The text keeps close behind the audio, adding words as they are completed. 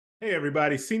Hey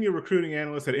everybody, senior recruiting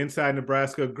analyst at Inside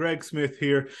Nebraska, Greg Smith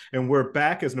here, and we're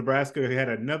back as Nebraska had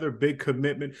another big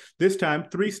commitment. This time,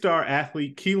 three-star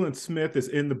athlete Keelan Smith is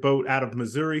in the boat out of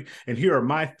Missouri, and here are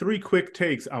my three quick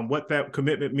takes on what that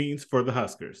commitment means for the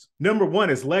Huskers. Number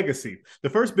one is legacy. The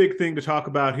first big thing to talk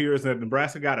about here is that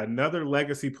Nebraska got another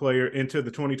legacy player into the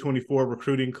 2024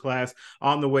 recruiting class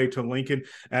on the way to Lincoln,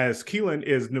 as Keelan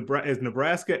is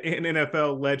Nebraska and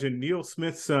NFL legend Neil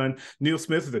Smith's son. Neil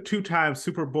Smith is a two-time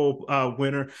Super Bowl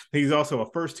winner. He's also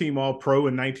a first-team All-Pro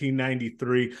in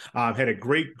 1993. Had a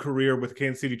great career with the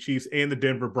Kansas City Chiefs and the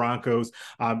Denver Broncos.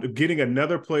 Getting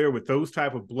another player with those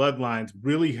type of bloodlines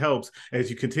really helps as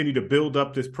you continue to build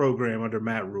up this program under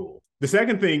Matt Rule. The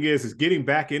second thing is getting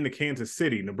back into Kansas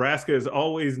City. Nebraska is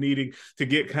always needing to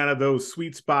get kind of those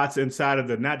sweet spots inside of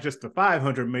the not just the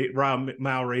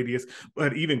 500-mile radius,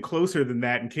 but even closer than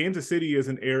that. And Kansas City is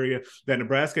an area that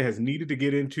Nebraska has needed to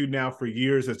get into now for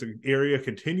years as the area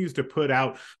continues to put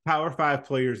out Power 5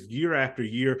 players year after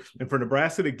year. And for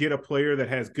Nebraska to get a player that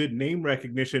has good name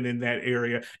recognition in that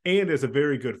area and is a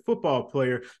very good football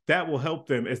player, that will help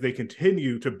them as they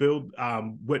continue to build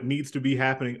what needs to be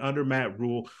happening under Matt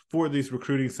Rule for these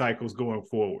recruiting cycles going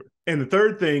forward. And the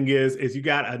third thing is you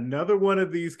got another one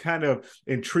of these kind of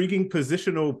intriguing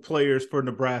positional players for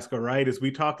Nebraska, right? As we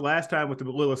talked last time with the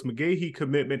Willis McGahee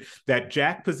commitment, that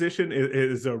jack position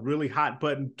is a really hot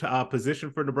button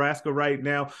position for Nebraska right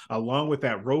now, along with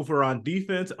that rover on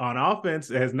defense. On offense,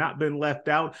 it has not been left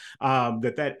out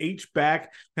that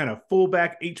H-back, kind of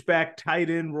fullback, H-back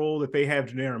tight end role that they have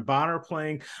Janarin Bonner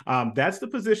playing. That's the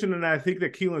position that I think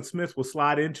that Keelan Smith will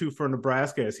slide into for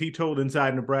Nebraska, as he told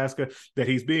Inside Nebraska that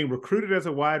he's being recruited as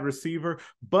a wide receiver,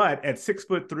 but at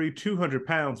 6'3", 200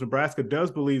 pounds, Nebraska does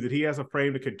believe that he has a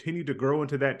frame to continue to grow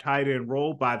into that tight end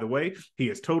role. By the way, he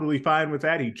is totally fine with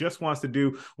that. He just wants to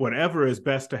do whatever is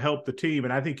best to help the team,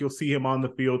 and I think you'll see him on the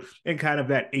field in kind of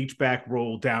that H-back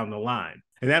role down the line.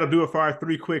 And that'll do it for our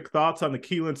three quick thoughts on the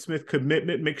Keelan Smith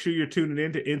commitment. Make sure you're tuning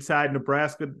in to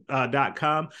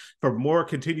InsideNebraska.com for more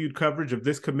continued coverage of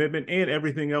this commitment and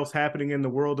everything else happening in the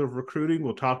world of recruiting.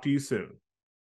 We'll talk to you soon.